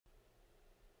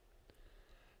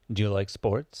Do you like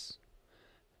sports?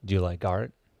 Do you like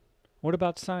art? What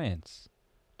about science?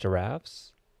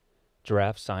 Giraffes?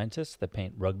 Giraffe scientists that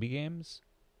paint rugby games?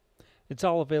 It's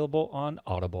all available on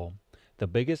Audible, the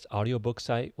biggest audiobook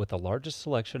site with the largest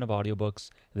selection of audiobooks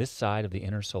this side of the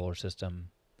inner solar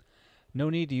system. No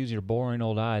need to use your boring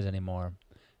old eyes anymore.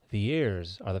 The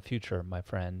ears are the future, my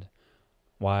friend.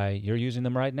 Why, you're using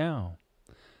them right now.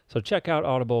 So check out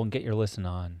Audible and get your listen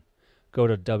on. Go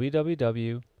to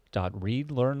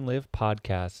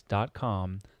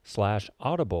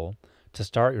www.readlearnlivepodcast.com/audible to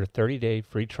start your 30-day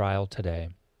free trial today.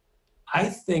 I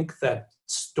think that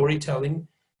storytelling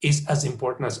is as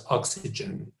important as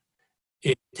oxygen.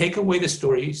 Take away the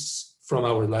stories from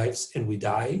our lives and we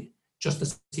die, just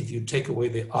as if you take away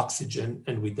the oxygen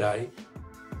and we die.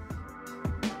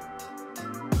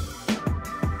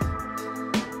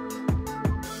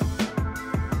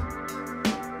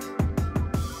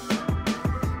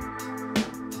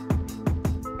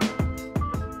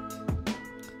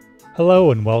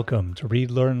 Hello and welcome to Read,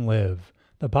 Learn, Live,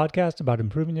 the podcast about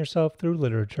improving yourself through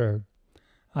literature.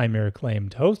 I'm your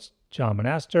acclaimed host, John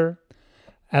Monaster.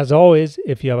 As always,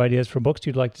 if you have ideas for books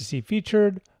you'd like to see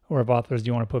featured, or if authors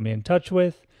you want to put me in touch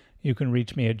with, you can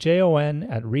reach me at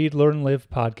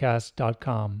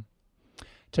jon@readlearnlivepodcast.com.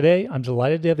 Today, I'm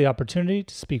delighted to have the opportunity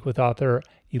to speak with author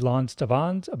Ilan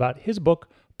Stavans about his book,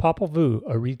 Popol Vuh,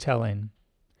 a Retelling.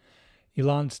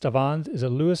 Ilan Stavans is a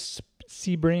Louis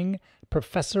Sebring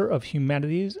Professor of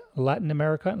Humanities, Latin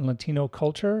America and Latino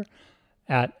Culture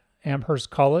at Amherst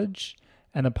College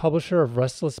and the publisher of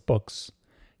Restless Books.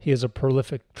 He is a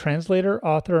prolific translator,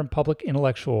 author, and public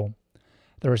intellectual.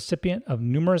 The recipient of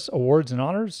numerous awards and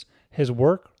honors, his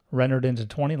work, rendered into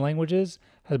 20 languages,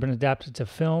 has been adapted to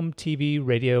film, TV,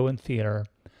 radio, and theater.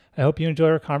 I hope you enjoy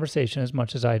our conversation as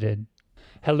much as I did.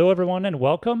 Hello, everyone, and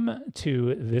welcome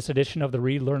to this edition of the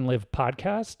Read, Learn, Live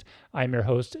podcast. I'm your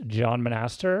host, John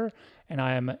Monaster, and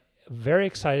I am very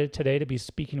excited today to be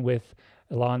speaking with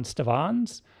Ilan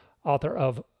Stavans, author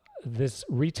of this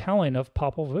retelling of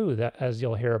Popol Vuh, that, as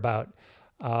you'll hear about.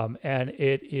 And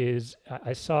it is,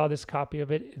 I saw this copy of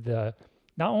it.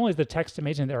 Not only is the text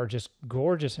amazing, there are just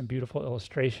gorgeous and beautiful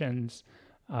illustrations.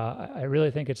 I really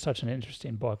think it's such an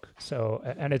interesting book. So,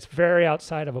 and it's very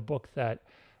outside of a book that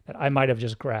I might have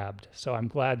just grabbed. So I'm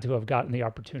glad to have gotten the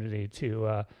opportunity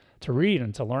to read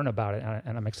and to learn about it,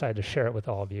 and I'm excited to share it with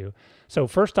all of you. So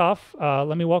first off,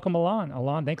 let me welcome Ilan.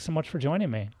 Ilan, thanks so much for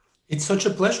joining me. It's such a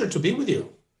pleasure to be with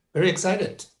you. Very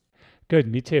excited. Good,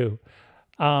 me too.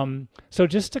 So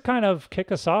just to kind of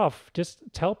kick us off, just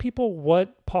tell people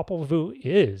what Popol Vuh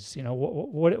is. You know,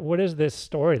 what is this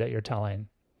story that you're telling?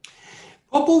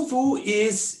 Popol Vuh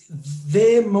is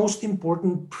the most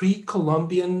important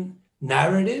pre-Columbian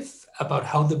narrative about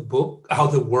how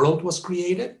the world was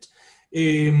created.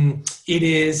 It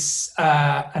is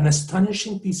an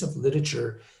astonishing piece of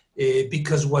literature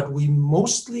because what we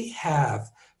mostly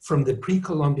have from the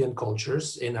pre-Columbian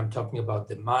cultures, and I'm talking about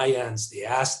the Mayans, the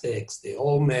Aztecs, the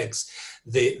Olmecs,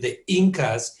 the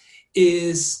Incas,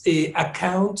 is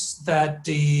accounts that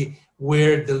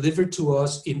were delivered to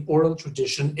us in oral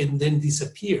tradition and then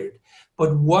disappeared.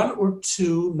 But one or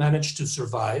two managed to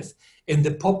survive, and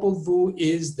the Popol Vuh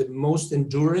is the most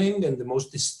enduring and the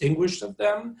most distinguished of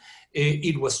them.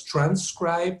 It was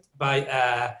transcribed by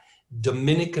a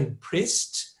Dominican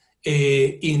priest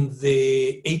at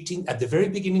the very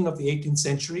beginning of the 18th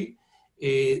century.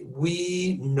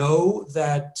 We know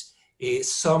that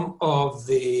some of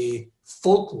the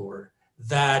folklore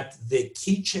that the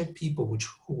Quiche people,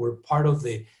 who were part of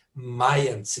the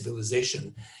Mayan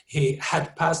civilization,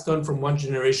 had passed on from one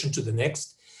generation to the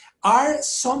next, are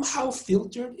somehow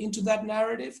filtered into that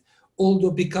narrative,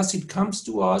 although because it comes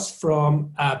to us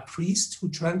from a priest who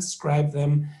transcribed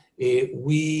them,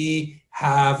 we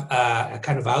have a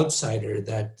kind of outsider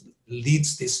that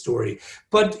leads this story.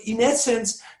 But in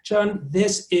essence, John,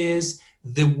 this is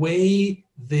the way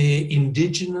the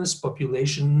indigenous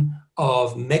population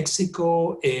of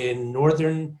Mexico and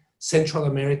northern Central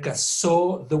America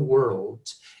saw the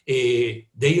world,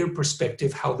 their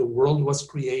perspective, how the world was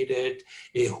created,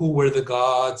 who were the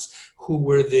gods, who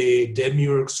were the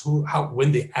demiurges,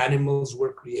 when the animals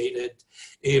were created.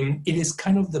 It is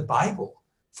kind of the Bible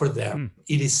for them.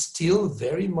 It is still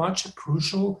very much a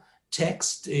crucial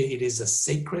text. It is a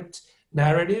sacred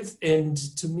narrative. And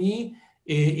to me,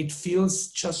 it feels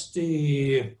just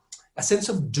a sense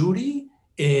of duty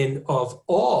and of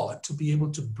awe to be able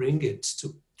to bring it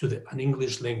to an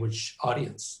English language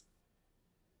audience.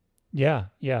 Yeah,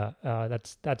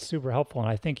 that's super helpful, and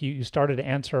I think you started to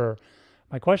answer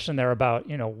my question there about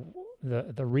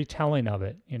the retelling of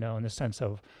it, in the sense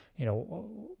of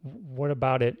what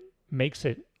about it makes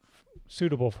it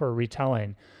suitable for a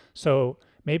retelling. So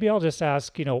maybe I'll just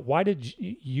ask, why did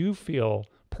you feel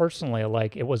personally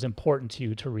like it was important to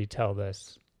you to retell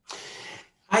this?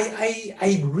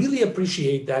 I really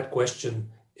appreciate that question,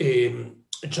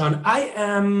 John. I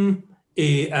am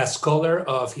a scholar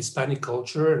of Hispanic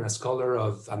culture and a scholar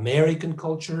of American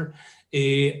culture.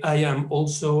 I am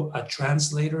also a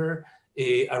translator,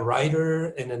 a writer,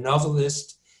 and a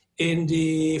novelist. And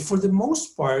for the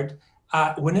most part,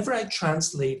 whenever I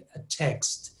translate a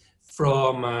text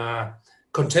from a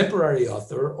contemporary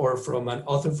author or from an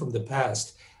author from the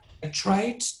past, I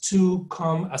tried to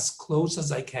come as close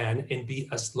as I can and be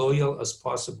as loyal as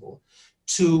possible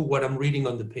to what I'm reading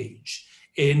on the page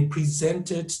and present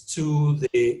it to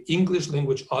the English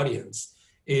language audience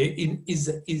in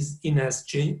as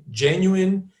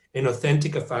genuine and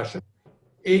authentic a fashion.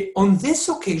 On this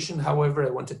occasion, however, I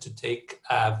wanted to take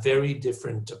a very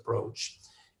different approach.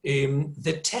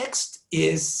 The text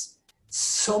is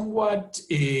somewhat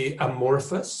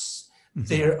amorphous. Mm-hmm.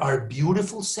 There are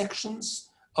beautiful sections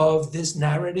of this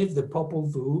narrative, the Popol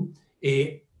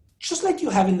Vuh, just like you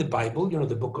have in the Bible.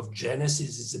 The book of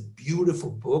Genesis is a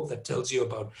beautiful book that tells you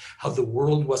about how the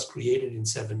world was created in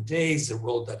 7 days, the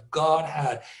role that God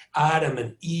had, Adam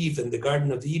and Eve in the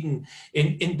Garden of Eden.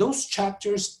 And those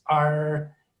chapters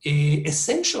are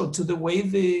essential to the way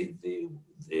the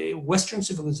Western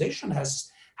civilization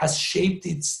has shaped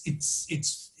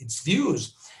its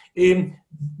views.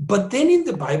 But then in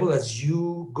the Bible, as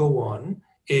you go on,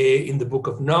 in the book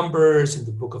of Numbers, in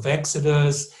the book of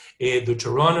Exodus,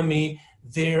 Deuteronomy,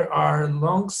 there are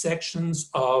long sections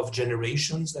of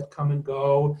generations that come and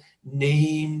go,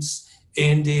 names,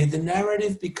 and the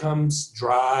narrative becomes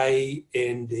dry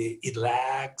and it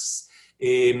lags.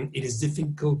 It is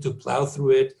difficult to plow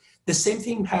through it. The same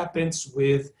thing happens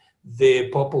with the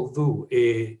Popol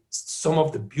Vuh. Some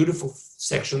of the beautiful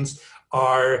sections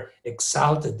are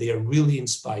exalted, they are really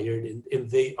inspired, and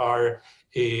they are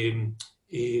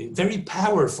very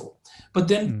powerful. But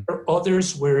then there are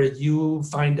others where you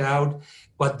find out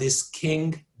what this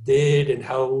king did and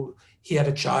how he had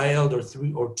a child or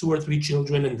two or three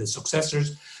children and the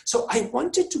successors. So I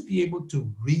wanted to be able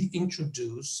to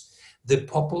reintroduce the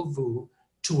Popol Vuh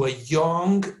to a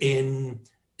young and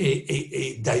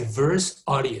a diverse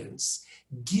audience,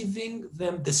 giving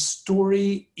them the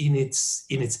story in its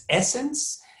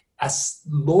essence, as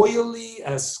loyally,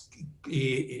 as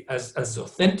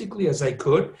authentically as I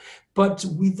could, but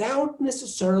without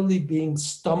necessarily being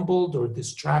stumbled or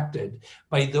distracted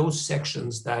by those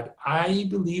sections that I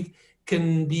believe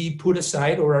can be put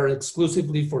aside or are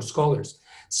exclusively for scholars.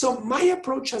 So my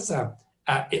approach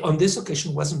on this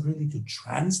occasion wasn't really to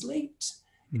translate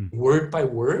word by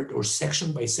word or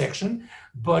section by section,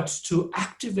 but to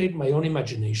activate my own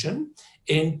imagination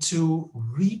and to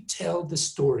retell the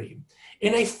story.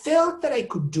 And I felt that I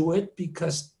could do it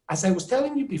because, as I was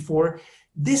telling you before,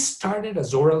 this started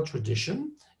as oral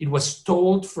tradition. It was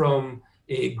told from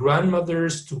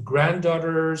grandmothers to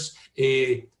granddaughters,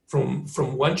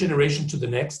 from one generation to the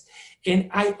next. And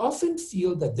I often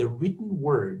feel that the written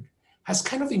word has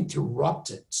kind of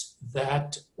interrupted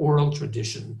that oral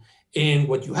tradition. And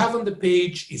what you have on the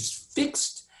page is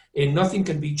fixed and nothing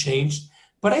can be changed.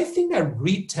 But I think a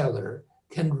reteller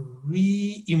can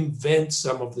reinvent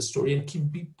some of the story and can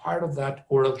be part of that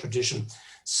oral tradition.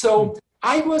 So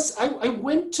I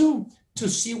went to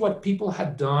see what people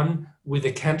had done with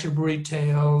the Canterbury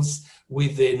Tales,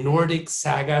 with the Nordic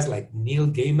sagas like Neil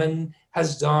Gaiman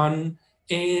has done.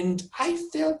 And I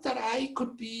felt that I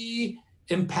could be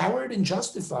empowered and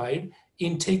justified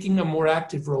in taking a more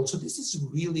active role. So this is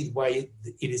really why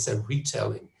it is a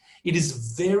retelling. It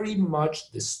is very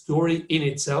much the story in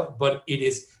itself, but it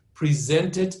is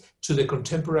presented to the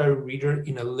contemporary reader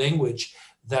in a language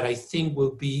that I think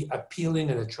will be appealing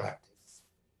and attractive.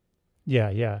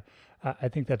 Yeah. I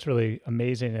think that's really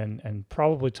amazing and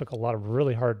probably took a lot of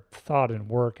really hard thought and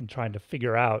work in trying to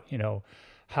figure out,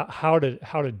 how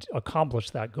to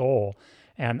accomplish that goal.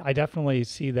 And I definitely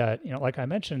see that, like I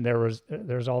mentioned,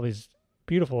 there's all these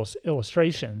beautiful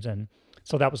illustrations. And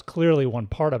so that was clearly one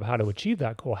part of how to achieve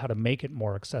that goal, how to make it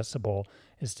more accessible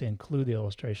is to include the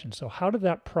illustration. So how did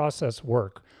that process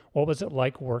work? What was it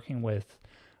like working with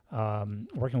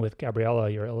Gabriela,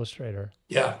 your illustrator?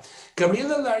 Yeah,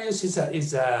 Gabriela Larios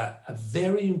is a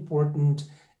very important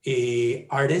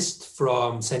artist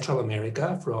from Central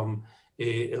America, from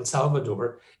El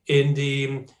Salvador. And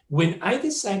when I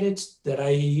decided that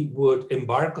I would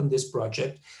embark on this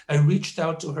project, I reached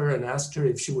out to her and asked her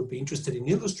if she would be interested in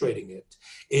illustrating it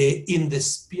in the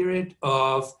spirit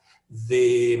of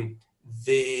the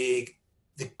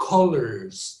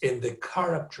colors and the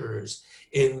characters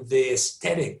and the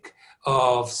aesthetic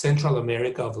of Central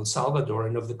America, of El Salvador,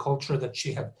 and of the culture that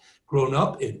she had grown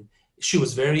up in. She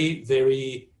was very,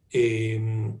 very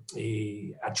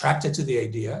attracted to the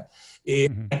idea.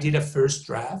 I did a first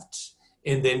draft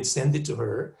and then sent it to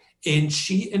her. And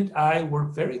she and I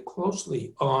worked very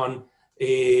closely on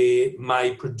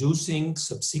my producing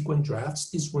subsequent drafts.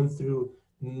 This went through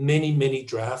many, many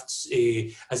drafts.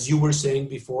 As you were saying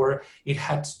before, it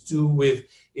had to do with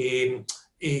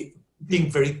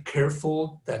being very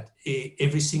careful that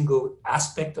every single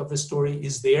aspect of the story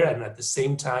is there, and at the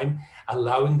same time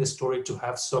allowing the story to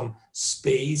have some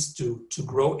space to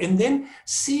grow, and then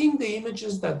seeing the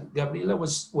images that Gabriela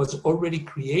was already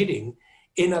creating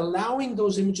and allowing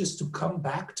those images to come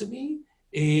back to me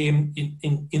in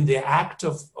the act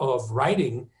of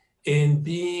writing, and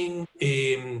being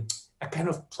a kind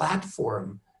of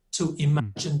platform to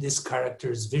imagine these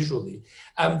characters visually.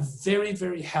 I'm very,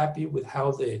 very happy with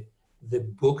how the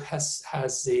book has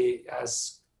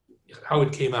how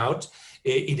it came out.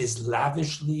 It is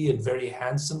lavishly and very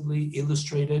handsomely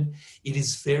illustrated. It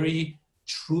is very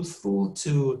truthful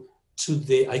to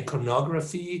the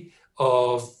iconography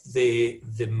of the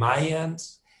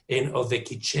Mayans and of the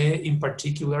Quiche in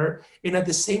particular. And at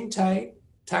the same time,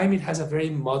 it has a very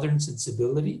modern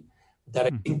sensibility that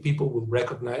I think people will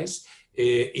recognize.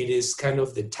 It is kind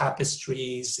of the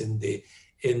tapestries and the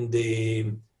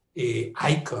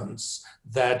icons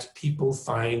that people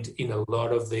find in a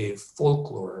lot of the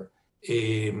folklore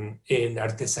and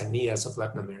artesanías of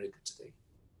Latin America today.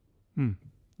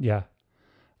 Yeah.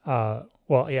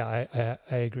 Well, yeah,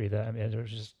 I agree that. I mean,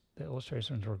 there's just, the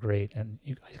illustrations were great, and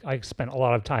I spent a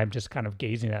lot of time just kind of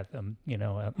gazing at them,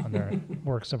 on their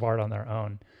works of art on their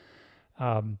own.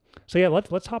 So yeah,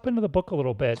 let's hop into the book a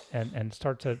little bit and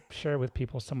start to share with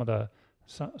people some of the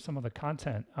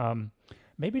content.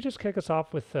 Maybe just kick us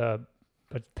off with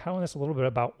but telling us a little bit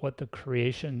about what the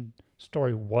creation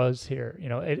story was here.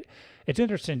 It's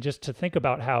interesting just to think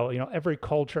about how every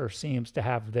culture seems to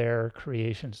have their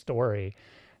creation story,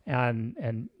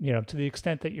 and to the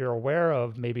extent that you're aware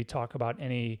of, maybe talk about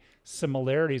any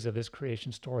similarities of this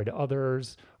creation story to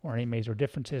others, or any major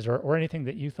differences, or anything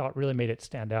that you thought really made it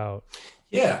stand out.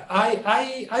 Yeah,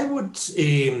 I would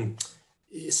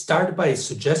start by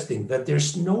suggesting that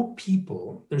there's no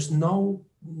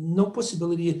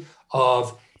possibility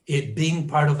of it being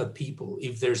part of a people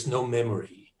if there's no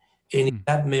memory. And if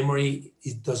that memory,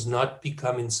 it does not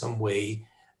become in some way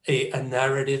a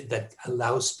narrative that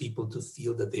allows people to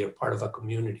feel that they are part of a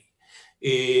community.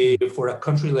 For a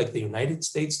country like the United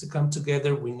States to come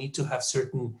together, we need to have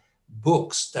certain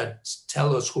books that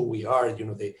tell us who we are,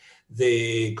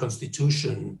 the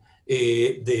Constitution,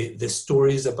 the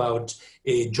stories about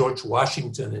George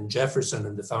Washington and Jefferson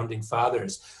and the founding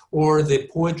fathers, or the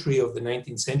poetry of the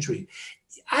 19th century.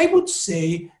 I would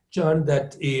say, John,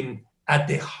 that at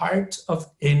the heart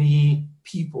of any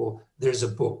people, there's a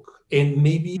book, and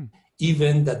maybe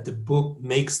even that the book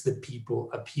makes the people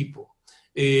a people.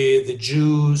 The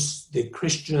Jews, the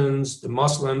Christians, the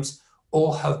Muslims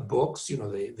all have books,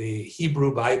 the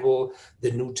Hebrew Bible,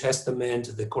 the New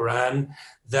Testament, the Quran,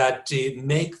 that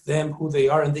make them who they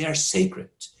are, and they are sacred.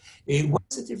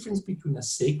 What's the difference between a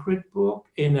sacred book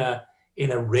and a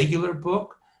regular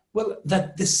book? Well,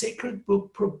 that the sacred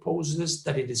book proposes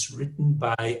that it is written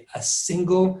by a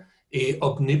single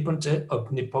omnipotent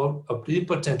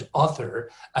author,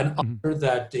 an author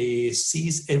that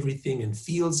sees everything and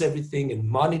feels everything and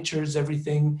monitors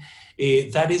everything.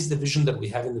 That is the vision that we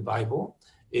have in the Bible,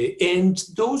 and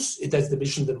that's the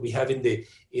vision that we have in the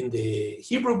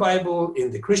Hebrew Bible,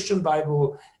 in the Christian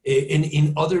Bible, and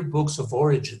in other books of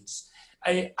origins.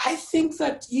 I think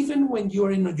that even when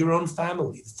you're in your own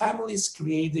family, families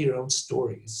create their own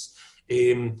stories.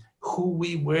 Who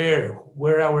we were,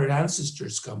 where our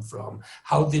ancestors come from,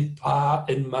 how did Pa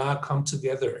and Ma come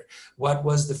together, what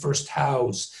was the first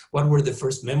house, what were the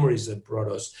first memories that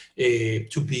brought us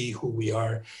to be who we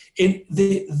are. And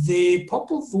the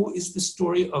Popol Vuh is the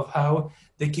story of how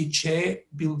the Quiche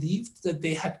believed that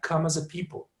they had come as a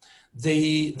people.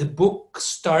 The book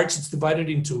starts, it's divided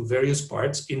into various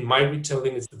parts. In my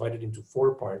retelling, it's divided into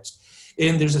 4 parts.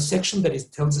 And there's a section that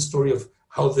tells the story of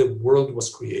how the world was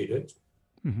created,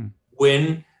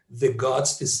 when the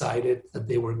gods decided that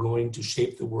they were going to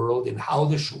shape the world, and how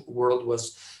the world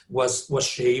was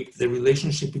shaped, the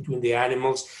relationship between the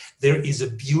animals. There is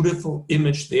a beautiful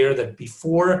image there that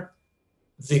before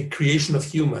the creation of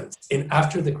humans and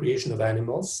after the creation of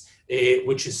animals,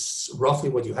 which is roughly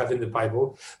what you have in the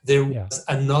Bible, there was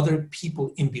another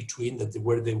people in between that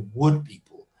were the wood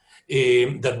people,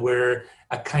 that were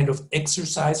a kind of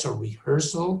exercise or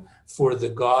rehearsal for the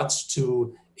gods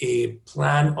to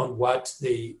plan on what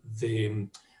the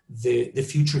the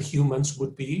future humans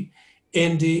would be.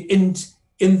 And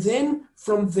then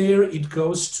from there, it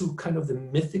goes to kind of the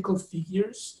mythical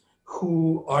figures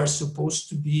who are supposed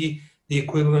to be the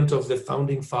equivalent of the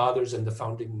founding fathers and the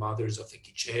founding mothers of the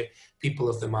Quiche people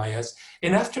of the Mayas.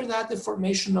 And after that, the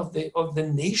formation of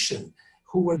the nation,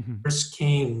 who were the first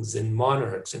kings and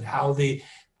monarchs, and how they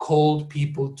called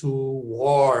people to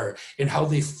war, and how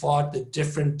they fought the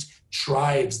different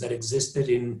tribes that existed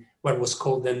in what was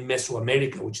called then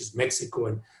Mesoamerica, which is Mexico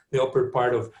and the upper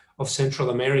part of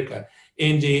Central America,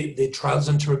 and the trials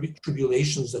and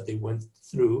tribulations that they went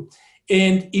through.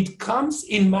 And it comes,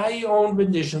 in my own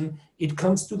rendition, it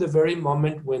comes to the very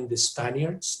moment when the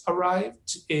Spaniards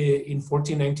arrived in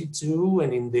 1492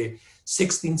 and in the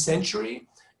 16th century,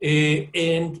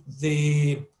 and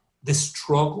the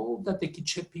struggle that the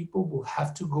Quiche people will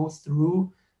have to go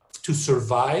through to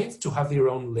survive, to have their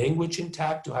own language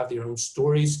intact, to have their own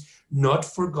stories not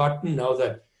forgotten now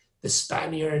that the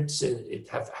Spaniards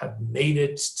have made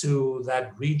it to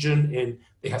that region, and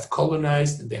they have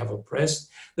colonized and they have oppressed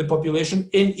the population,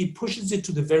 and it pushes it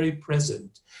to the very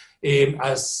present,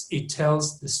 as it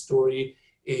tells the story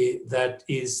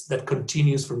that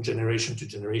continues from generation to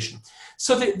generation.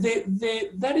 So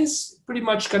that is pretty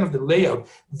much kind of the layout.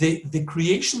 The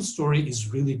creation story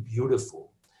is really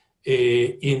beautiful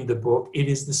in the book. It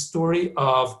is the story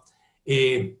of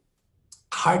a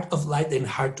heart of light and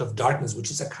heart of darkness,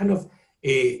 which is a kind of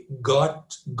a God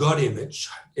image,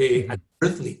 an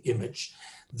earthly image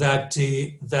that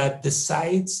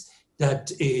decides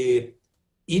that it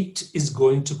is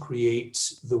going to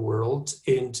create the world.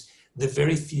 And the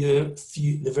very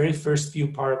first few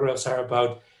paragraphs are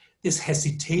about this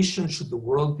hesitation: should the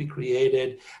world be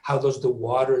created? How does the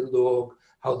water look?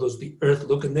 How does the earth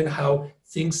look? And then how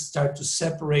things start to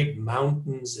separate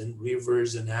mountains and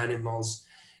rivers and animals.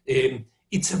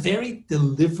 It's a very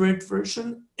deliberate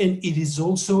version, and it is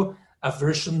also a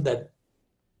version that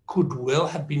could well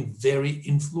have been very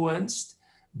influenced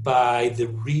by the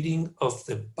reading of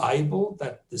the Bible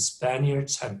that the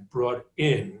Spaniards had brought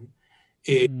in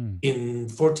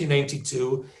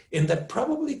 1492, and that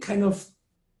probably kind of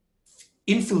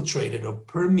infiltrated or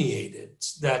permeated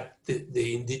that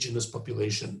the indigenous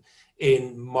population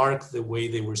and marked the way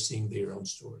they were seeing their own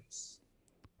stories.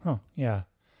 Oh, yeah.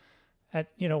 And,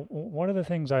 one of the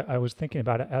things I was thinking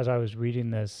about as I was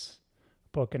reading this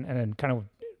book and kind of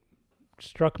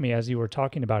struck me as you were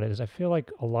talking about it is I feel like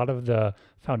a lot of the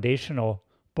foundational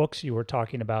books you were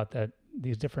talking about that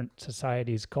these different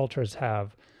societies, cultures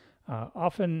have,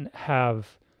 often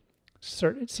have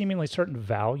seemingly certain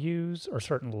values or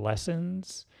certain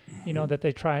lessons, that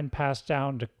they try and pass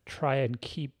down to try and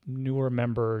keep newer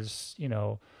members,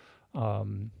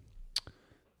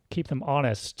 keep them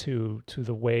honest to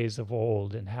the ways of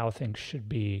old and how things should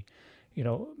be.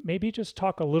 Maybe just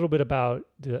talk a little bit about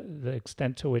the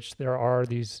extent to which there are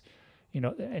these,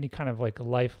 any kind of like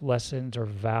life lessons or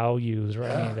values or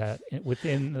any of that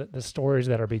within the stories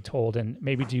that are being told. And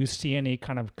maybe do you see any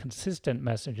kind of consistent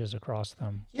messages across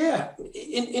them? Yeah,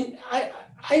 and I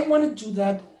want to do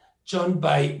that, John,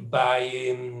 by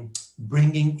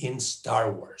bringing in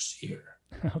Star Wars here.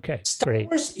 Okay, Star great.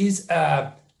 Wars is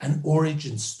an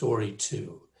origin story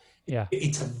too. Yeah.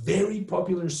 It's a very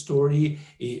popular story,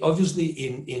 obviously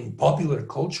in popular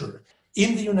culture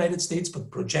in the United States,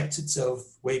 but projects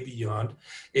itself way beyond.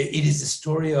 It is a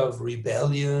story of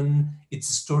rebellion. It's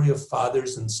a story of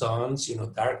fathers and sons.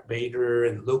 Darth Vader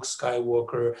and Luke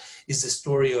Skywalker is a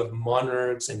story of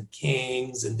monarchs and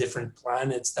kings and different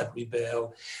planets that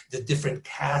rebel, the different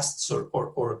castes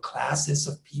or classes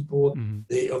of people. And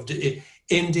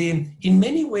in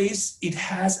many ways, it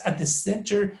has at the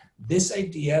center this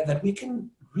idea that we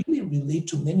can really relate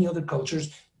to many other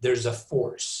cultures. There's a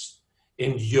force.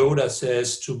 And Yoda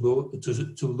says to look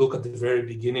at the very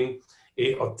beginning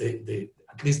of the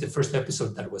at least the first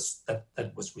episode that was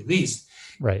released.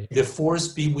 Right. The force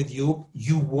be with you.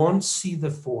 You won't see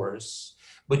the force,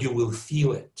 but you will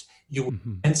feel it. You will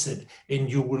sense it, and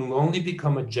you will only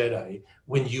become a Jedi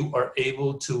when you are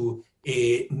able to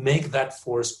make that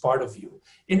force part of you.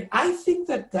 And I think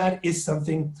that is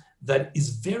something that is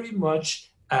very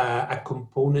much a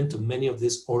component of many of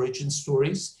these origin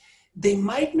stories. They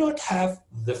might not have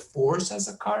the force as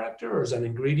a character or as an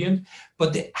ingredient,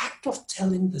 but the act of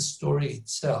telling the story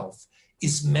itself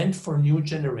is meant for new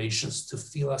generations to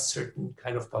feel a certain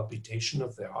kind of palpitation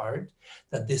of the heart,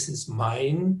 that this is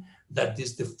mine, that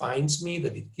this defines me,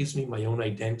 that it gives me my own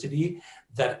identity,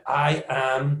 that I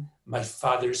am my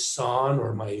father's son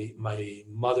or my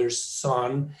mother's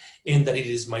son, and that it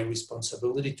is my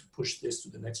responsibility to push this to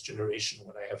the next generation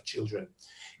when I have children.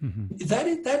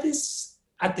 That is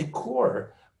at the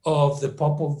core of the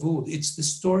Popol Vuh. It's the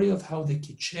story of how the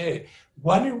Quiche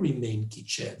want to remain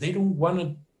Quiche. They don't want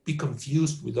to be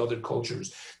confused with other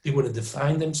cultures. They want to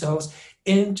define themselves.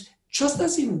 And just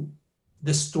as in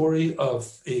the story of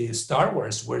Star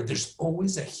Wars, where there's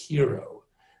always a hero,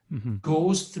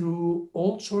 goes through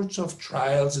all sorts of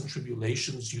trials and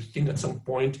tribulations. You think at some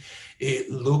point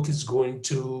Luke is going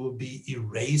to be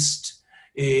erased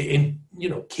and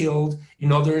killed.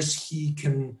 In others, he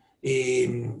can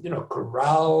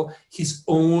corral his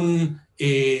own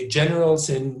generals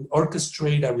and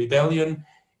orchestrate a rebellion.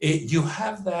 You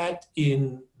have that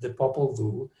in the Popol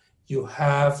Vuh. You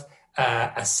have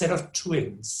a set of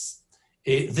twins.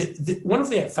 One of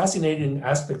the fascinating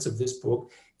aspects of this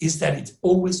book is that it's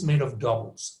always made of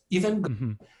doubles.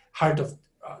 Even Heart of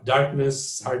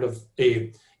Darkness, Heart of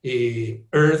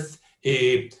Earth,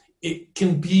 it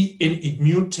can be, it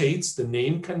mutates, the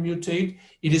name can mutate.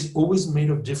 It is always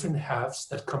made of different halves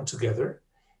that come together.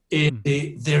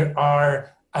 There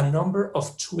are a number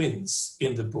of twins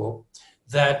in the book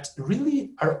that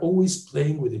really are always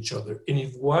playing with each other. And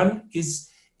if one is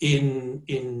in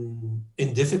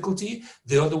difficulty,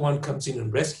 the other one comes in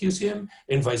and rescues him,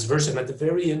 and vice versa. And at the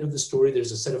very end of the story,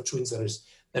 there's a set of twins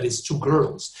that is two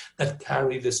girls that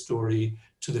carry the story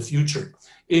to the future.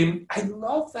 I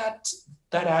love that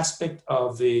aspect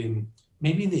of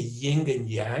maybe the yin and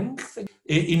yang thing.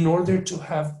 In order to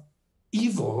have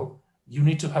evil, you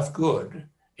need to have good.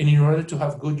 And in order to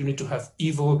have good, you need to have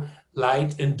evil,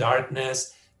 light and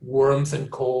darkness, warmth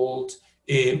and cold.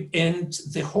 And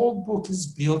the whole book is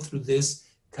built through this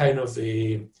kind of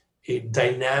a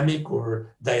dynamic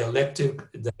or dialectic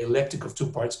of two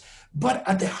parts. But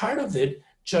at the heart of it,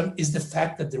 John, is the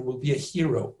fact that there will be a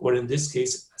hero, or in this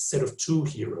case, a set of two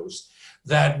heroes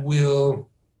that will,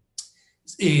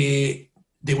 they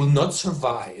will not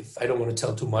survive. I don't want to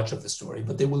tell too much of the story,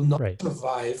 but they will not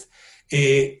survive.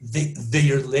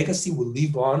 Their legacy will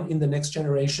live on in the next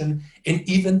generation, and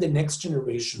even the next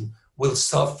generation will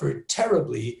suffer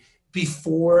terribly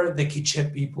before the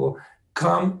Quiche people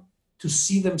come to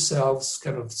see themselves,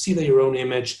 kind of see their own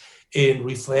image and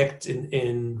reflect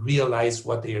and realize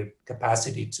what their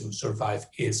capacity to survive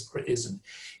is or isn't.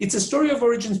 It's a story of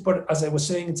origins, but as I was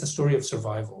saying, it's a story of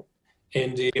survival.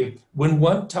 And when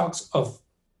one talks of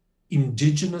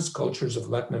indigenous cultures of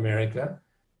Latin America,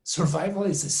 survival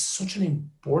is such an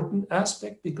important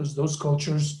aspect, because those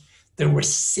cultures, there were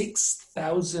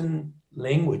 6,000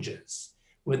 languages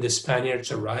when the Spaniards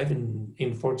arrived in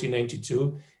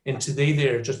 1492, and today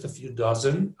there are just a few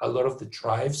dozen. A lot of the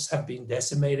tribes have been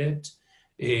decimated,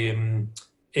 and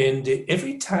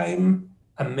every time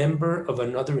a member of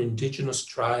another indigenous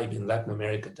tribe in Latin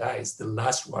America dies, the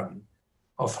last one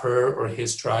of her or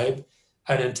his tribe,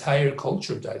 an entire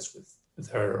culture dies with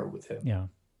her or with him.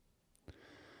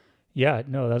 Yeah,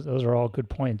 no, those are all good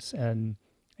points. And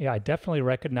yeah, I definitely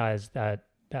recognize that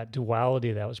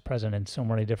duality that was present in so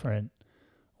many different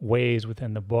ways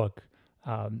within the book.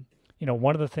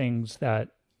 One of the things that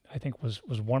I think was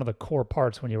one of the core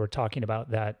parts when you were talking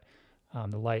about that,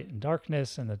 the light and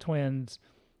darkness and the twins,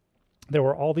 there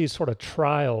were all these sort of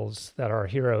trials that our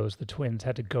heroes, the twins,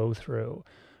 had to go through,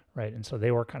 right? And so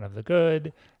they were kind of the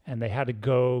good, and they had to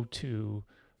go to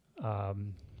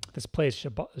this place,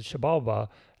 Xibalba,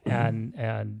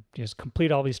 and just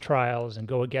complete all these trials and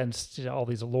go against all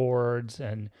these lords.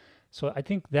 And so I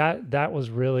think that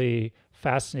was really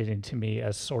fascinating to me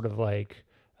as sort of like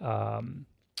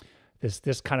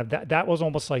this kind of that was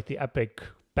almost like the epic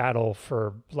battle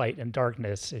for light and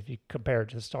darkness, if you compare it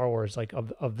to Star Wars, like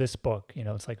of this book.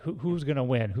 It's like who's going to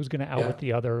win, who's going to outwit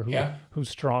the other, who's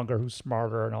stronger, who's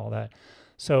smarter, and all that.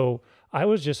 So I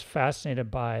was just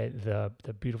fascinated by the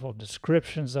beautiful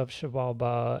descriptions of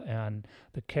Xibalba and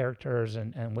the characters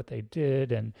and what they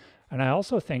did. And I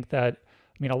also think that,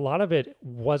 a lot of it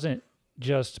wasn't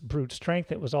just brute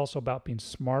strength. It was also about being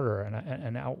smarter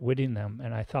and outwitting them.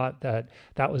 And I thought that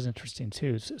was interesting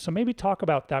too. So maybe talk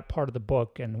about that part of the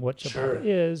book and what Xibalba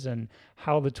is and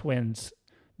how the twins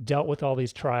dealt with all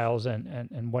these trials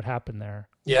and what happened there.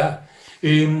 Yeah.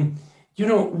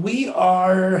 We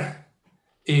are,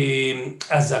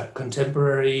 as a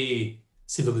contemporary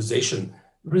civilization,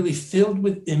 really filled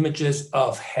with images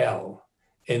of hell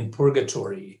and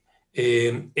purgatory.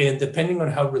 And depending on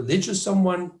how religious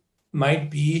someone might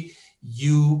be,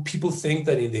 people think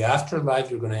that in the afterlife,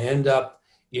 you're going to end up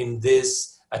in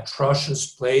this atrocious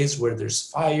place where there's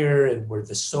fire and where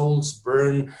the souls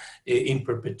burn in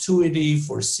perpetuity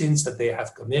for sins that they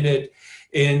have committed.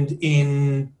 And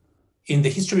in the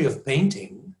history of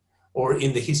painting, or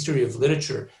in the history of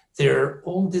literature, there are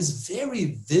all these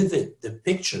very vivid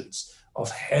depictions of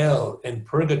hell and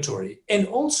purgatory, and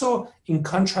also in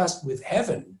contrast with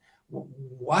heaven.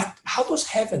 How does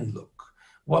heaven look?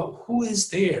 Who is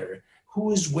there?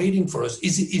 Who is waiting for us?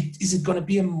 Is it going to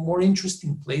be a more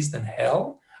interesting place than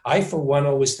hell? I, for one,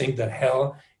 always think that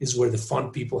hell is where the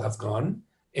fun people have gone,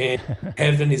 and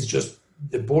heaven is just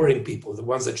the boring people, the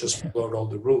ones that just followed all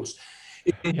the rules.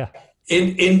 Yeah.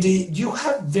 And you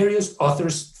have various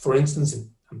authors, for instance,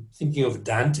 I'm thinking of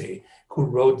Dante, who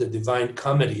wrote the Divine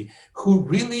Comedy, who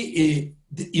really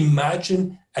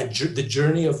imagined the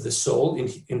journey of the soul.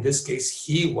 In this case,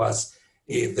 he was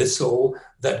the soul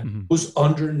that goes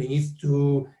underneath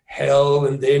to hell,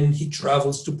 and then he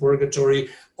travels to purgatory,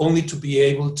 only to be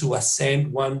able to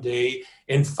ascend one day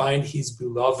and find his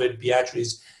beloved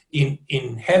Beatrice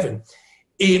in heaven.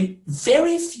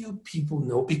 Very few people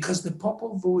know, because the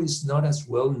Popol Vuh is not as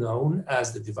well known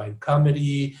as the Divine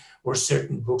Comedy or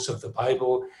certain books of the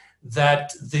Bible,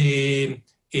 that the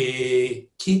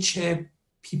Quiche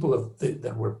people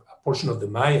that were a portion of the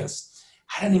Mayas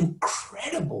had an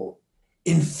incredible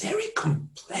and very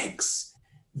complex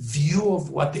view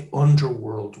of what the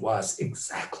underworld was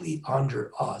exactly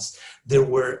under us. There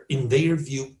were, in their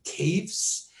view,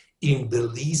 caves in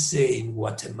Belize, in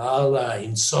Guatemala,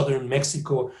 in southern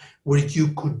Mexico, where you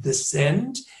could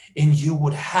descend and you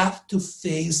would have to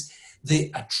face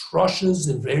the atrocious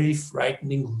and very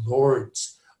frightening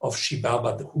lords of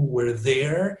Xibalba who were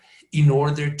there in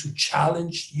order to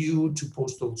challenge you, to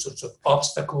pose all sorts of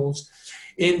obstacles.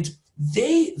 And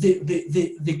the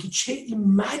Quiche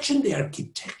imagined the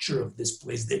architecture of this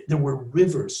place. There were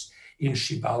rivers in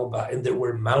Xibalba, and there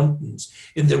were mountains,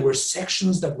 and there were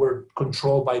sections that were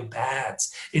controlled by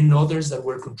bats, and others that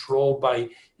were controlled by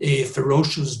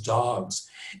ferocious dogs.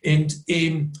 And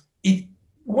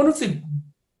one of the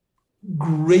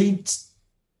great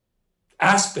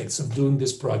aspects of doing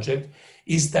this project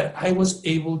is that I was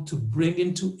able to bring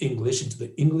into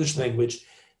the English language,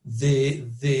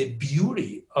 the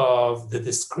beauty of the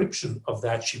description of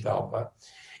that Xibalba,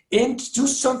 and do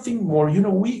something more. You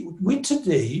know, we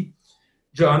today,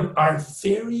 John, are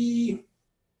very,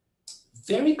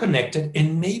 very connected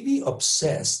and maybe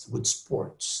obsessed with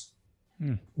sports.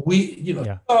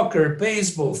 Soccer,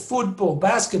 baseball, football,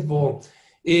 basketball,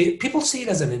 people see it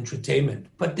as an entertainment,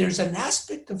 but there's an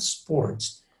aspect of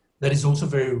sports that is also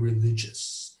very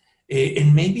religious,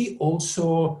 and maybe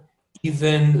also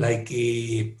even like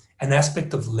an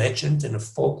aspect of legend and of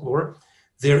folklore.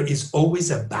 There is always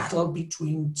a battle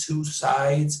between two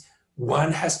sides.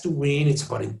 One has to win. It's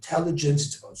about intelligence.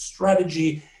 It's about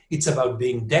strategy. It's about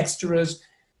being dexterous.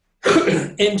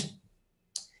 and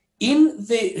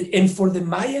for the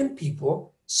Mayan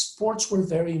people, sports were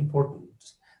very important.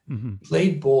 They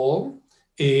played ball.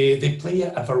 They play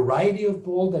a variety of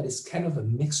ball that is kind of a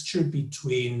mixture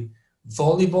between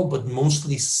volleyball, but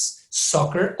mostly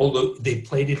soccer, although they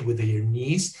played it with their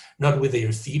knees, not with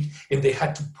their feet. And they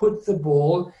had to put the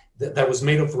ball that was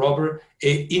made of rubber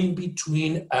in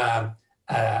between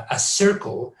a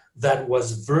circle that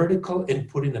was vertical and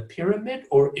put in a pyramid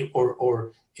or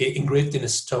engraved in a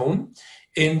stone.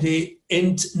 And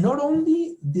not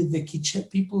only did the Quiche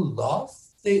people love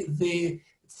the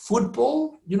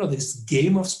football, this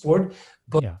game of sport,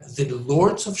 but the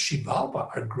lords of Xibalba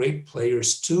are great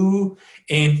players too.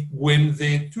 And when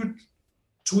the two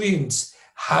twins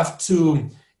have to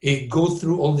go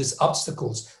through all these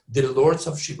obstacles, the lords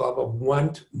of Xibalba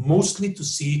want mostly to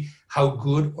see how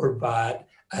good or bad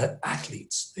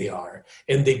athletes they are.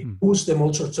 And they pose them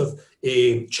all sorts of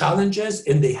challenges,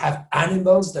 and they have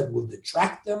animals that will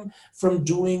detract them from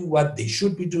doing what they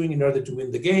should be doing in order to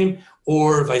win the game,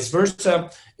 or vice versa.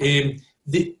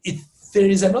 There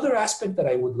is another aspect that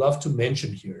I would love to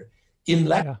mention here. In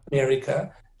Latin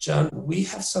America, John, we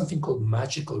have something called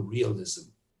magical realism.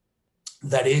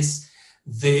 That is,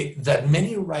 that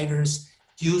many writers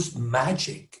use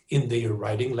magic in their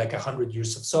writing, like 100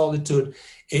 Years of Solitude,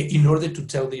 in order to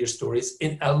tell their stories.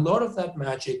 And a lot of that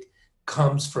magic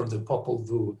comes from the Popol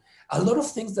Vuh. A lot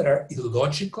of things that are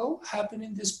illogical happen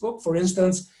in this book. For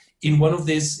instance, in one of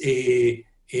these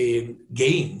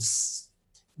games,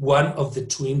 one of the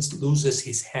twins loses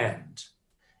his hand.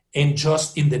 And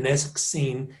just in the next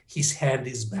scene, his hand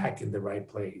is back in the right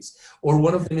place. Or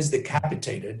one of them is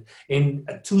decapitated, and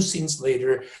 2 scenes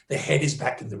later, the head is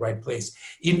back in the right place.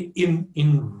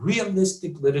 In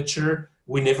realistic literature,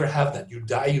 we never have that. You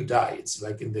die, you die. It's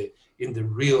like in the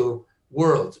real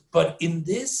world. But in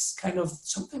this kind of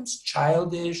sometimes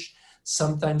childish,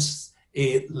 sometimes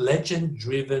a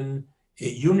legend-driven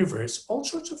universe, all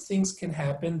sorts of things can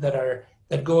happen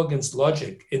that go against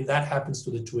logic, and that happens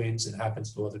to the twins and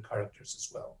happens to other characters as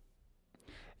well.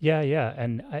 Yeah.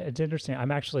 And it's interesting.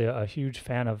 I'm actually a huge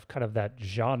fan of kind of that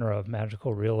genre of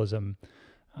magical realism.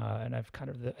 And I've kind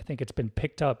of, I think it's been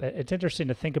picked up. It's interesting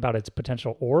to think about its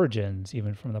potential origins,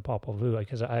 even from the Popol Vuh,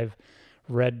 because I've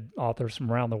read authors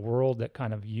from around the world that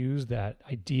kind of use that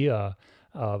idea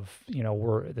of,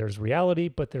 where there's reality,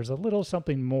 but there's a little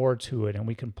something more to it, and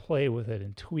we can play with it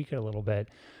and tweak it a little bit,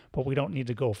 but we don't need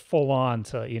to go full on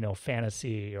to,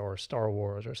 fantasy or Star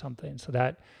Wars or something. So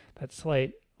that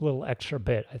slight little extra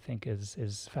bit, I think,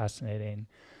 is fascinating.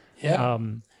 Yeah.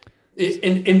 Um,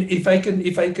 And if I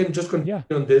can just continue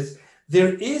yeah. on this,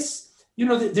 there is,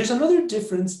 there's another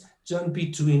difference, John,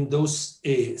 between those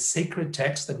sacred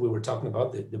texts that we were talking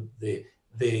about,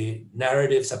 the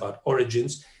narratives about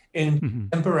origins, and Hmm.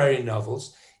 contemporary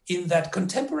novels, in that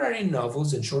contemporary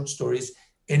novels and short stories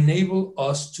enable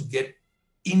us to get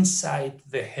inside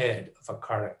the head of a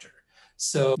character.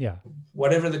 So Yeah.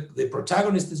 whatever the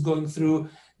protagonist is going through,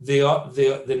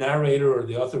 the narrator or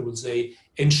the author will say,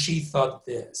 and she thought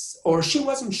this, or she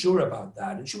wasn't sure about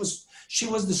that, and she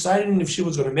was deciding if she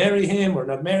was going to marry him or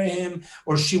not marry him,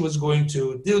 or she was going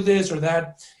to do this or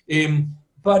that.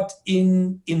 But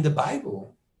in the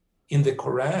Bible, in the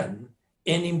Quran,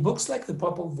 and in books like the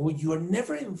Popol Vuh, you are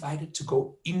never invited to go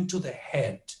into the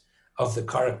head of the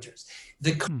characters.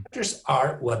 The Hmm. characters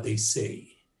are what they say.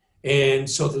 And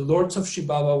so the lords of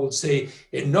Shibaba will say,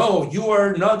 no, you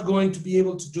are not going to be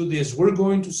able to do this. We're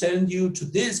going to send you to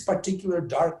this particular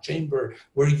dark chamber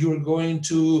where you're going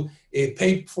to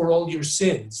pay for all your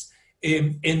sins.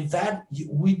 And that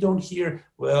we don't hear,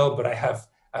 well, but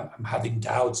I'm having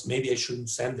doubts. Maybe I shouldn't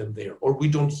send them there. Or we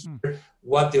don't Hmm. hear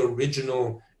what the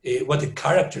original, what the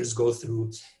characters go through.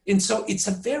 And so it's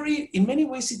in many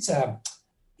ways, it's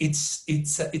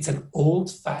an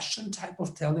old-fashioned type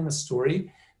of telling a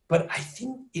story, but I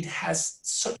think it has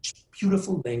such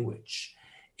beautiful language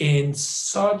and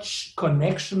such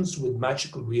connections with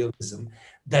magical realism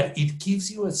that it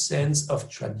gives you a sense of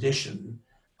tradition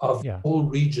of the Yeah. whole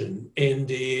region, and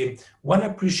one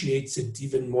appreciates it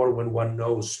even more when one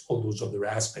knows all those other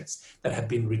aspects that have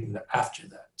been written after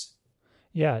that.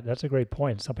 Yeah, that's a great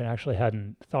point. Something I actually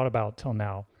hadn't thought about till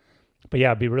now. But yeah,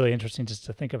 it'd be really interesting just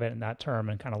to think of it in that term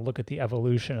and kind of look at the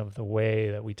evolution of the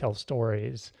way that we tell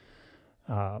stories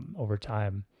over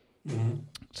time. Mhm.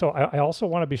 So I also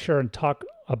want to be sure and talk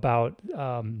about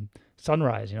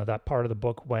Sunrise, that part of the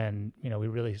book when, we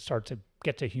really start to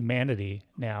get to humanity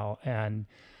now. And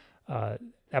uh,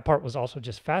 that part was also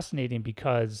just fascinating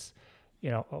because,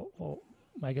 well,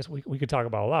 I guess we could talk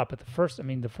about a lot, but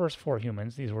the first four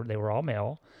humans, they were all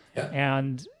male, Yeah.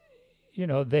 and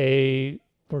they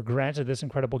were granted this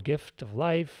incredible gift of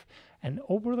life. And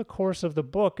over the course of the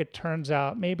book, it turns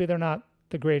out maybe they're not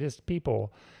the greatest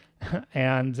people.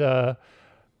 And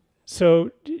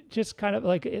so just kind of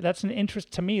like that's an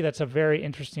interest to me. That's a very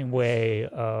interesting way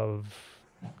of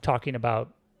talking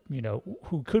about,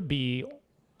 who could be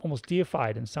almost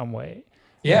deified in some way.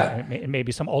 Yeah. And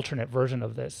maybe some alternate version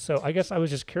of this. So I guess I was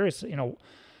just curious,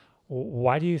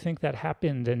 why do you think that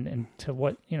happened, and to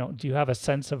what, do you have a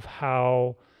sense of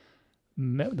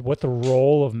what the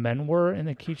role of men were in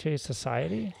the Quiche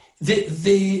society?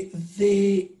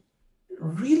 The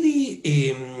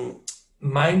really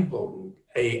mind-blowing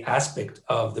aspect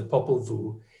of the Popol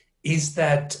Vuh is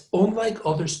that, unlike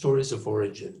other stories of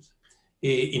origins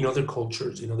in other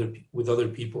cultures, with other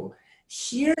people,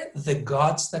 here the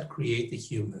gods that create the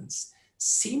humans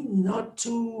seem not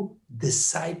to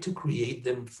decide to create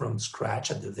them from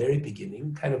scratch at the very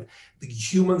beginning. Kind of, the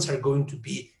humans are going to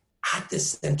be at the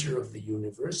center of the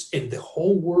universe, and the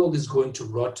whole world is going to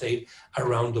rotate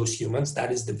around those humans.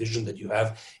 That is the vision that you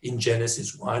have in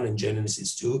Genesis 1 and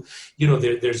Genesis 2.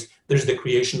 There's the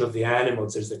creation of the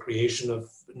animals, there's the creation of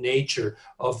nature,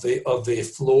 of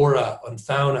the flora and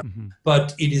fauna. Mm-hmm.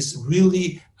 But it is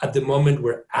really at the moment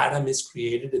where Adam is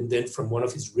created, and then from one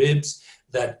of his ribs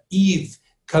that Eve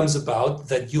comes about,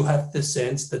 that you have the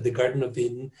sense that the Garden of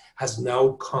Eden has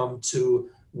now come to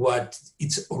what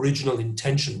its original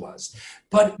intention was.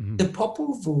 But Mm-hmm. the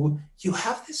Popol Vuh, you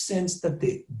have the sense that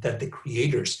the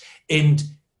creators, and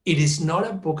it is not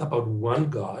a book about one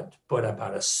god, but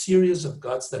about a series of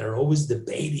gods that are always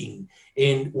debating.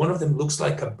 And one of them looks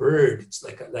like a bird, it's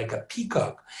like a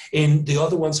peacock, and the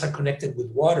other ones are connected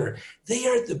with water. They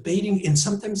are debating and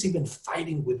sometimes even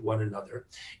fighting with one another.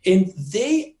 And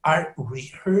they are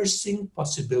rehearsing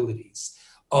possibilities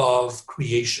of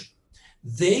creation.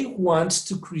 They want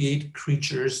to create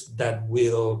creatures that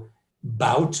will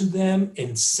bow to them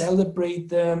and celebrate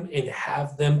them and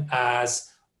have them as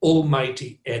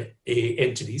almighty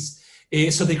entities.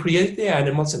 So they created the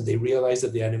animals, and they realized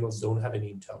that the animals don't have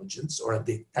any intelligence or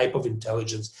the type of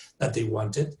intelligence that they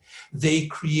wanted. They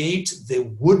create the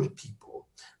wood people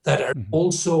that are Mm-hmm.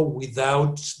 also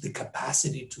without the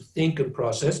capacity to think and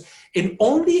process. And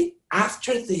only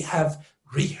after they have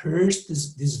rehearsed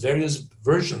these various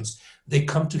versions, they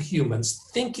come to humans,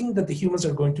 thinking that the humans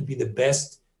are going to be the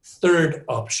best third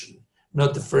option,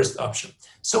 not the first option.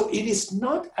 So it is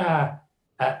not an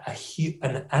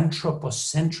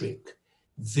anthropocentric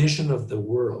vision of the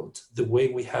world, the way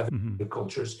we have it Mm-hmm. in the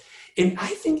cultures. And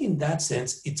I think in that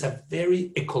sense, it's a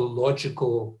very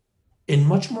ecological and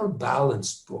much more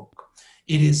balanced book.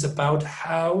 It is about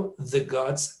how the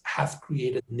gods have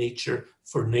created nature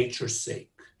for nature's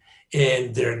sake.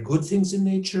 And there are good things in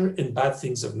nature and bad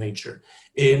things of nature.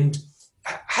 And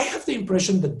I have the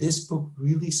impression that this book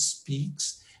really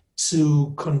speaks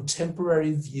to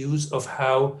contemporary views of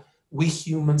how we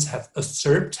humans have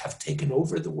usurped, have taken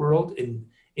over the world, and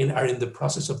are in the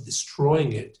process of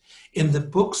destroying it. And the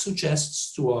book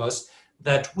suggests to us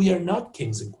that we are not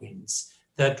kings and queens,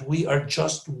 that we are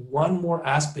just one more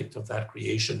aspect of that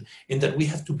creation, and that we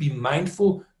have to be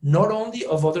mindful not only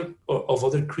of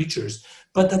other creatures,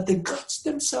 but that the gods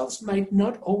themselves might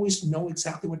not always know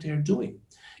exactly what they are doing.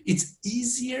 It's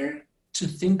easier to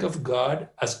think of God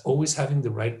as always having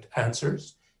the right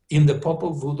answers. In the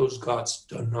Popol Vuh, those gods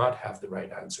do not have the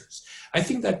right answers. I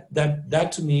think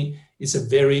that to me is a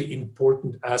very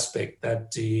important aspect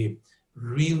that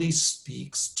really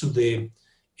speaks to the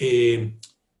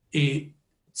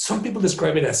some people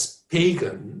describe it as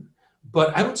pagan,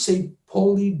 but I would say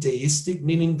polytheistic,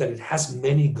 meaning that it has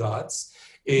many gods,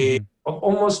 Mm-hmm.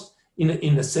 almost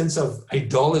in a sense of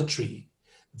idolatry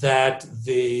that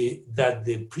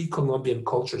the pre-Columbian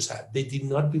cultures had. They did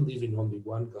not believe in only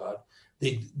one God.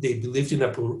 They believed in a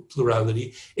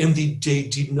plurality, and they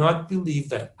did not believe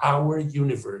that our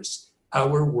universe,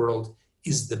 our world,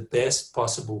 is the best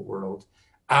possible world.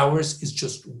 Ours is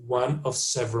just one of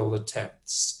several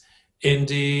attempts. And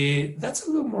that's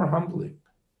a little more humbling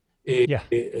Yeah,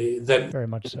 than, very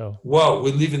much so. wow,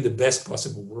 we live in the best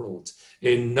possible world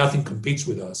and nothing competes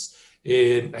with us.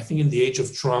 And I think in the age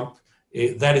of Trump,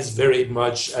 that is very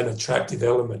much an attractive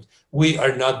element. We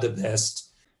are not the best.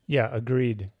 Yeah,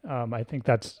 agreed. I think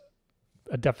that's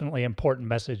a definitely important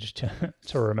message to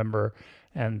to remember,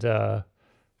 and I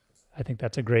think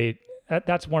that's a great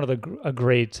that's one of a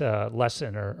great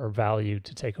lesson or value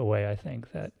to take away. I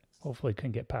think that hopefully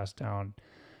can get passed down.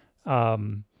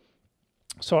 Um,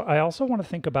 so I also want to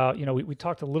think about, we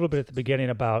talked a little bit at the beginning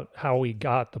about how we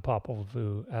got the Popol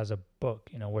Vuh as a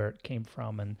book, where it came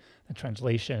from and the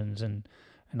translations and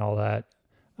all that.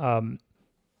 Um,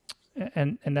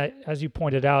 and that, as you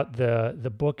pointed out,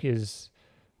 the book is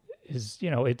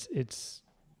it's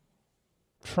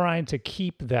trying to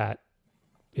keep that,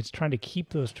 it's trying to keep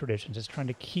those traditions, it's trying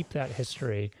to keep that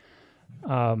history.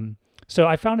 So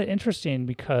I found it interesting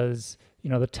because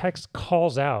the text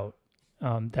calls out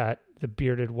that the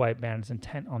bearded white man is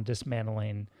intent on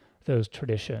dismantling those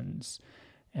traditions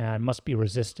and must be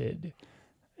resisted.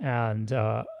 And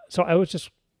so I was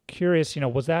just curious,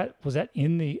 was that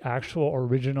in the actual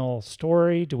original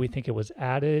story? Do we think it was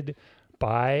added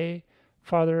by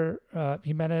Father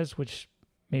Jimenez, which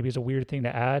maybe is a weird thing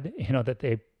to add,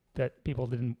 that people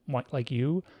didn't want, like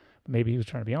you, maybe he was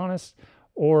trying to be honest,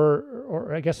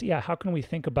 or I guess, yeah, how can we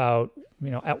think about,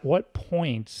 at what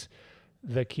point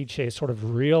the Quiche sort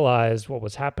of realized what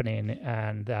was happening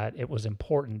and that it was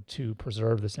important to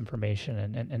preserve this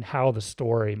information, and how the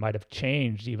story might have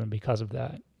changed even because of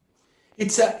that?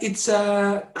 It's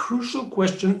a crucial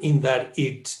question in that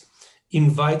it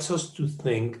invites us to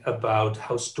think about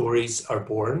how stories are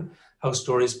born, how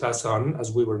stories pass on,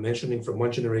 as we were mentioning, from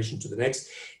one generation to the next,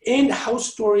 and how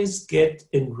stories get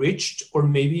enriched or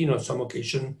maybe, some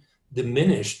occasion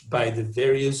diminished by the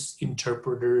various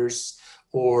interpreters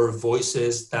or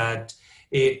voices that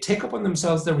take upon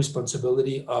themselves the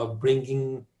responsibility of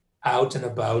bringing out and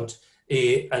about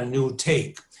a new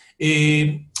take.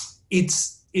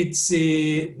 It's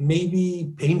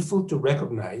maybe painful to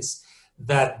recognize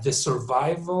that the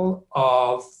survival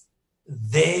of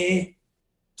the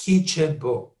Quiche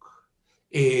book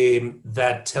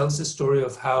that tells the story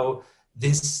of how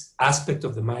this aspect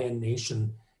of the Mayan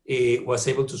nation was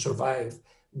able to survive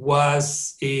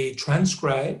was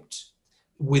transcribed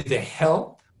with the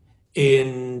help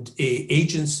and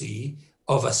agency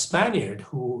of a Spaniard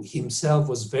who himself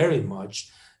was very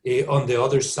much on the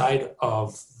other side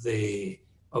of the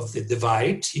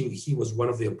divide. He was one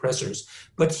of the oppressors,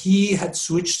 but he had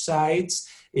switched sides.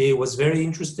 Was very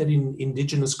interested in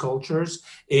indigenous cultures,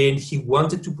 and he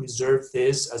wanted to preserve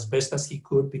this as best as he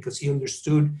could because he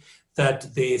understood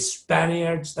that the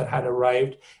Spaniards that had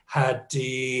arrived had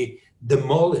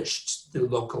demolished the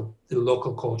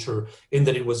local culture, and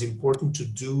that it was important to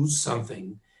do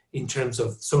something in terms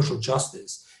of social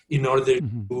justice in order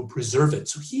to preserve it.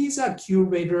 So he's a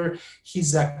curator,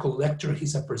 he's a collector, he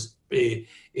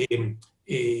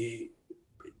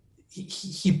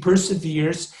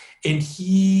perseveres, and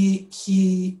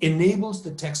he enables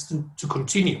the text to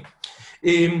continue.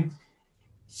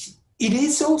 It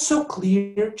is also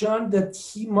clear, John, that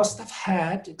he must have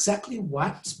had exactly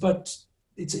what, but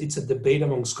it's a debate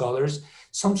among scholars,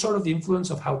 some sort of influence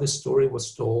of how the story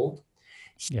was told.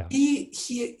 Yeah.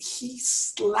 He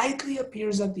slightly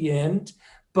appears at the end,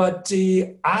 but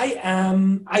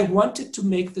I wanted to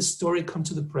make the story come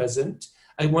to the present.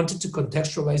 I wanted to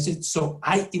contextualize it, so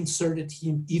I inserted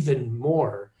him even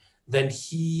more than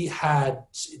he had,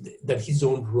 than his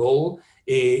own role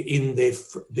in the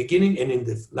beginning and in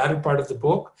the latter part of the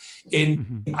book.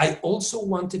 And I also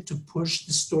wanted to push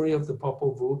the story of the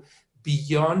Popol Vuh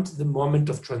beyond the moment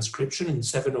of transcription in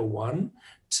 701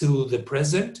 to the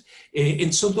present.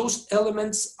 And so those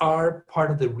elements are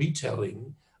part of the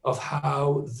retelling of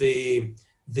how the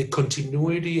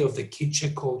continuity of the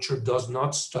Quiche culture does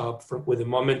not stop with the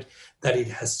moment that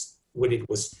when it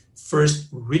was first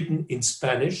written in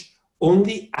Spanish.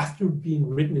 Only after being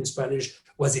written in Spanish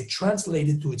was it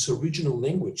translated to its original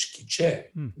language, Quiche.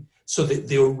 So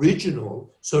the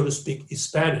original, so to speak, is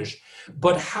Spanish.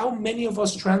 But how many of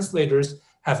us translators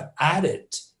have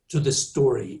added to the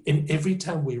story? And every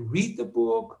time we read the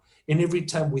book and every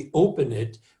time we open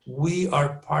it, we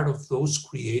are part of those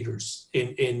creators.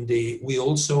 And we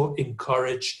also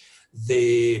encourage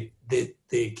the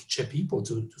Quiche people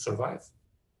to survive.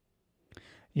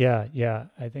 Yeah.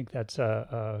 I think that's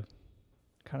a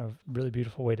kind of really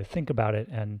beautiful way to think about it,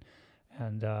 and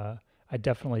I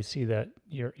definitely see that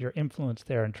your influence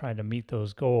there in trying to meet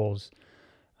those goals.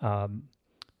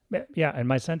 Yeah, and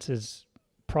my sense is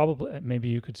probably, maybe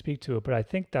you could speak to it, but I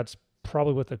think that's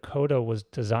probably what the coda was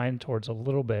designed towards a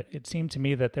little bit. It seemed to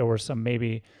me that there were some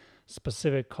maybe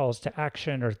specific calls to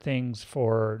action or things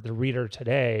for the reader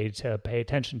today to pay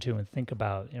attention to and think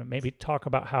about. Maybe talk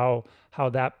about how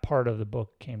that part of the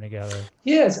book came together.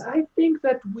 Yes, I think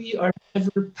that we are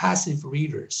never passive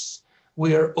readers.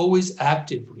 We are always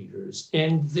active readers,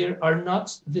 and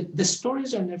the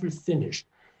stories are never finished.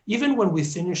 Even when we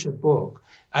finish a book,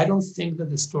 I don't think that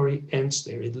the story ends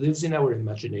there. It lives in our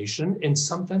imagination, and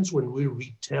sometimes when we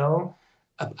retell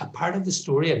a part of the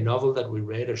story, a novel that we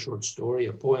read, a short story,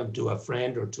 a poem, to a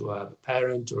friend or to a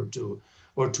parent or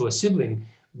to a sibling,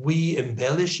 we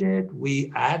embellish it,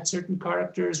 we add certain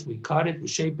characters, we cut it, we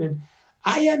shape it.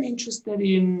 I am interested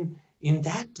in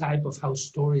that type of how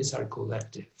stories are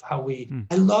collective.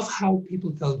 I love how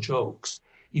people tell jokes.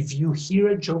 If you hear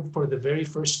a joke for the very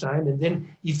first time, and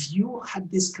then if you had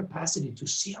this capacity to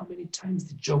see how many times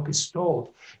the joke is told,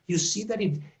 you see that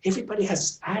everybody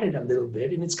has added a little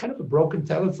bit, and it's kind of a broken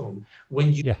telephone.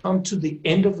 When you come to the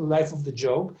end of the life of the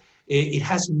joke, it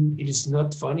is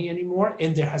not funny anymore,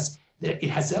 and it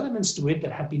has elements to it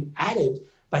that have been added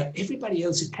by everybody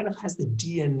else. It kind of has the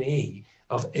DNA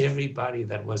of everybody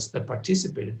that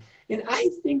participated. And I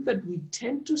think that we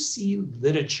tend to see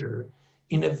literature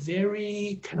in a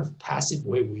very kind of passive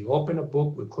way. We open a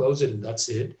book, we close it, and that's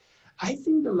it. I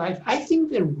think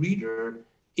the reader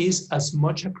is as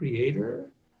much a creator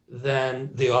than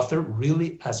the author,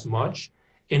 really as much.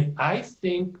 And I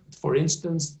think, for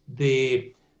instance,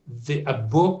 a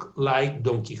book like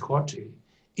Don Quixote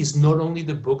is not only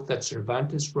the book that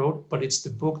Cervantes wrote, but it's the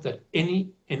book that any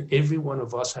and every one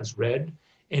of us has read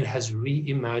and has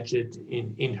reimagined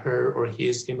in her or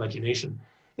his imagination.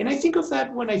 And I think of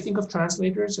that when I think of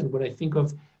translators and when I think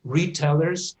of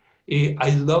retellers. I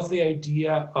love the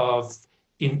idea of,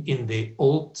 in the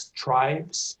old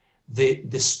tribes,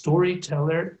 the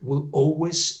storyteller would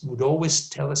always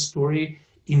tell a story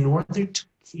in order to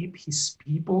keep his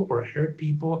people or her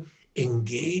people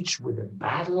engaged with the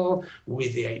battle,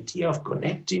 with the idea of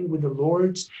connecting with the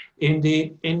lords, and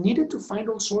needed to find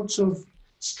all sorts of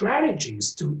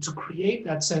strategies to create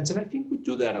that sense. And I think we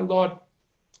do that a lot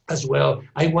as well.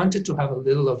 I wanted to have a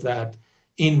little of that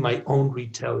in my own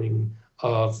retelling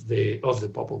of the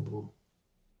Popol Vuh.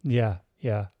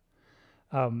 Yeah.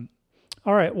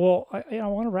 All right. Well, I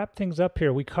want to wrap things up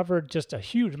here. We covered just a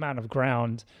huge amount of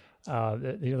ground.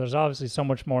 There's obviously so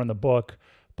much more in the book,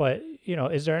 but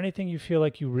is there anything you feel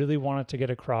like you really wanted to get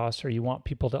across, or you want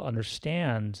people to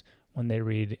understand when they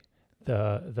read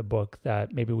the book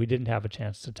that maybe we didn't have a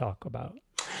chance to talk about?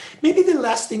 Maybe the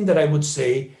last thing that I would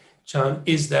say, John,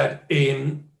 is that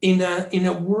in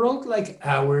a world like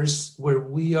ours, where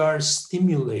we are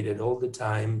stimulated all the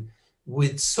time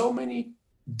with so many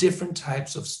different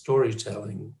types of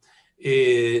storytelling,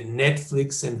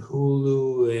 Netflix and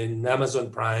Hulu and Amazon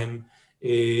Prime,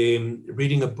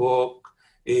 reading a book,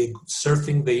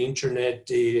 surfing the internet,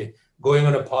 going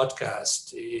on a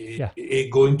podcast,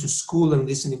 going to school and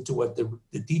listening to what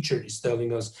the teacher is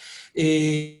telling us.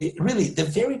 Really, the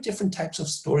very different types of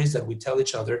stories that we tell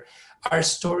each other are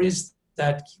stories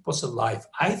that keep us alive.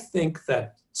 I think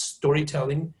that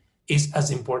storytelling is as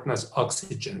important as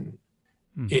oxygen.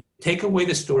 Take away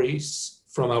the stories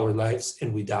from our lives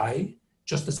and we die,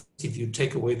 just as if you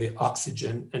take away the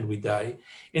oxygen and we die.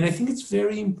 And I think it's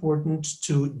very important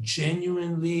to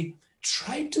genuinely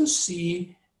try to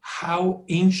see how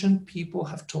ancient people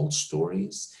have told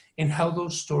stories and how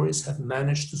those stories have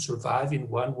managed to survive in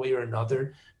one way or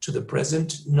another to the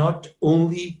present. Not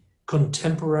only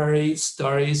contemporary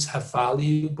stories have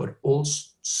value, but all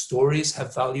stories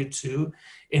have value too.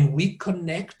 And we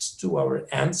connect to our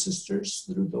ancestors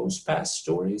through those past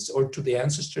stories or to the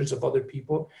ancestors of other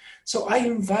people. So I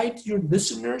invite your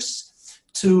listeners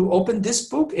to open this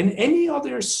book and any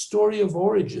other story of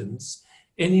origins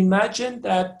and imagine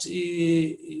that,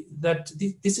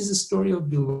 this is a story of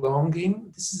belonging.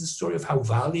 This is a story of how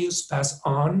values pass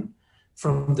on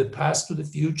from the past to the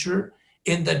future,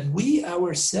 and that we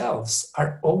ourselves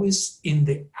are always in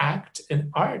the act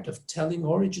and art of telling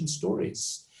origin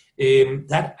stories.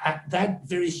 That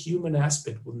very human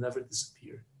aspect will never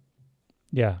disappear.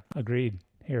 Yeah, agreed.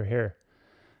 Here, here.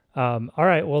 All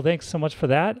right. Well, thanks so much for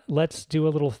that. Let's do a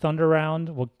little thunder round.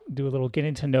 We'll do a little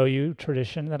getting to know you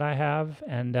tradition that I have,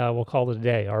 and we'll call it a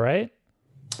day. All right?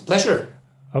 Pleasure.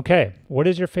 Okay. What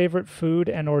is your favorite food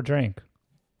and or drink?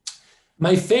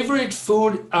 My favorite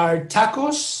food are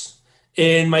tacos,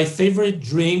 and my favorite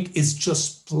drink is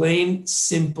just plain,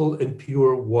 simple, and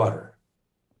pure water.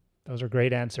 Those are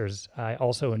great answers. I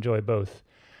also enjoy both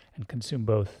and consume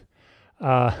both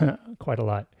quite a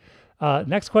lot.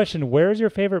 Next question. Where is your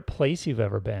favorite place you've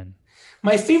ever been?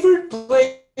 My favorite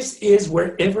place is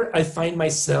wherever I find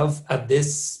myself at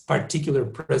this particular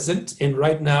present. And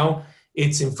right now,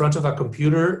 it's in front of a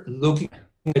computer looking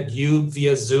at you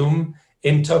via Zoom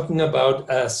and talking about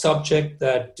a subject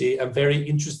that I'm very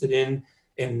interested in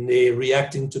and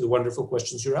reacting to the wonderful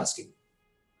questions you're asking.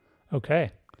 Okay.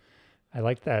 I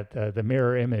like that, the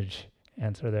mirror image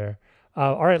answer there.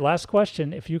 All right, last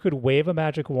question. If you could wave a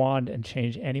magic wand and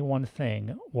change any one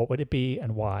thing, what would it be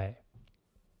and why?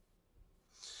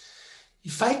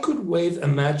 If I could wave a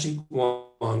magic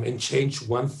wand and change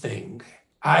one thing,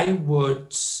 I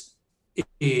would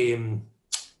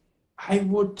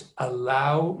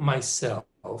allow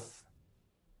myself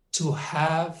to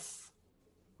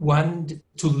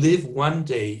live one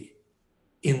day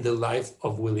in the life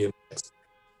of William Shakespeare.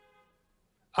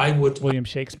 William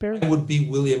Shakespeare? I would be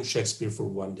William Shakespeare for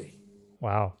one day.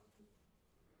 Wow.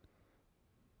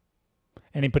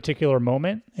 Any particular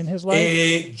moment in his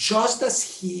life? Just as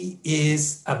he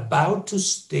is about to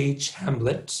stage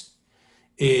Hamlet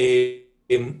in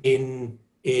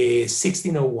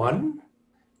 1601,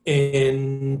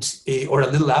 or a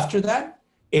little after that,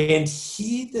 and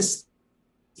his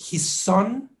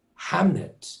son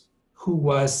Hamnet,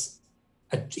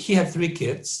 he had 3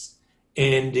 kids,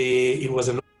 and it was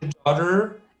an older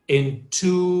daughter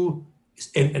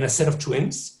and a set of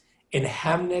twins. And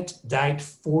Hamnet died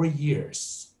 4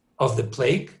 years of the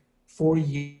plague, 4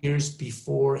 years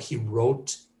before he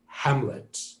wrote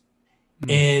Hamlet.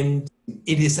 And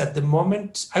it is at the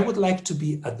moment, I would like to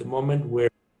be at the moment where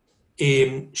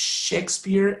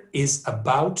Shakespeare is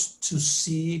about to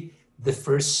see the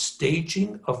first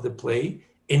staging of the play,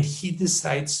 and he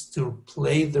decides to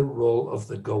play the role of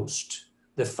the ghost,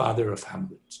 the father of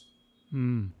Hamlet.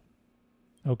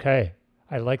 Okay.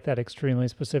 I like that extremely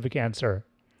specific answer.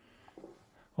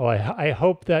 Well, I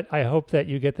hope that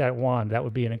you get that wand. That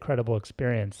would be an incredible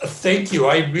experience. Thank you.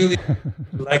 I really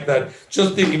like that.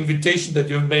 Just the invitation that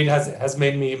you've made has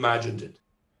made me imagine it.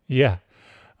 Yeah.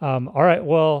 All right.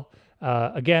 Well,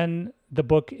 again, the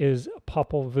book is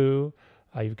Popol Vuh.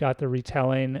 You've got the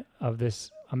retelling of this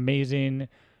amazing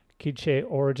Quiche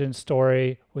origin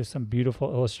story with some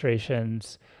beautiful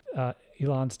illustrations.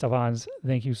 Ilan Stavans,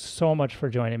 thank you so much for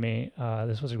joining me.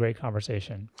 This was a great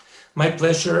conversation. My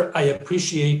pleasure. I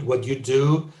appreciate what you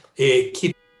do.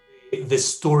 Keep the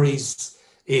stories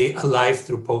alive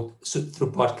through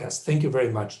podcasts. Thank you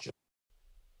very much, John.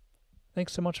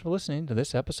 Thanks so much for listening to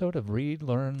this episode of Read,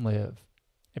 Learn, Live.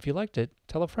 If you liked it,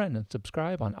 tell a friend and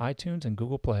subscribe on iTunes and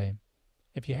Google Play.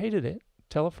 If you hated it,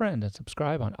 tell a friend and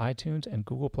subscribe on iTunes and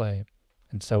Google Play.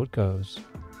 And so it goes.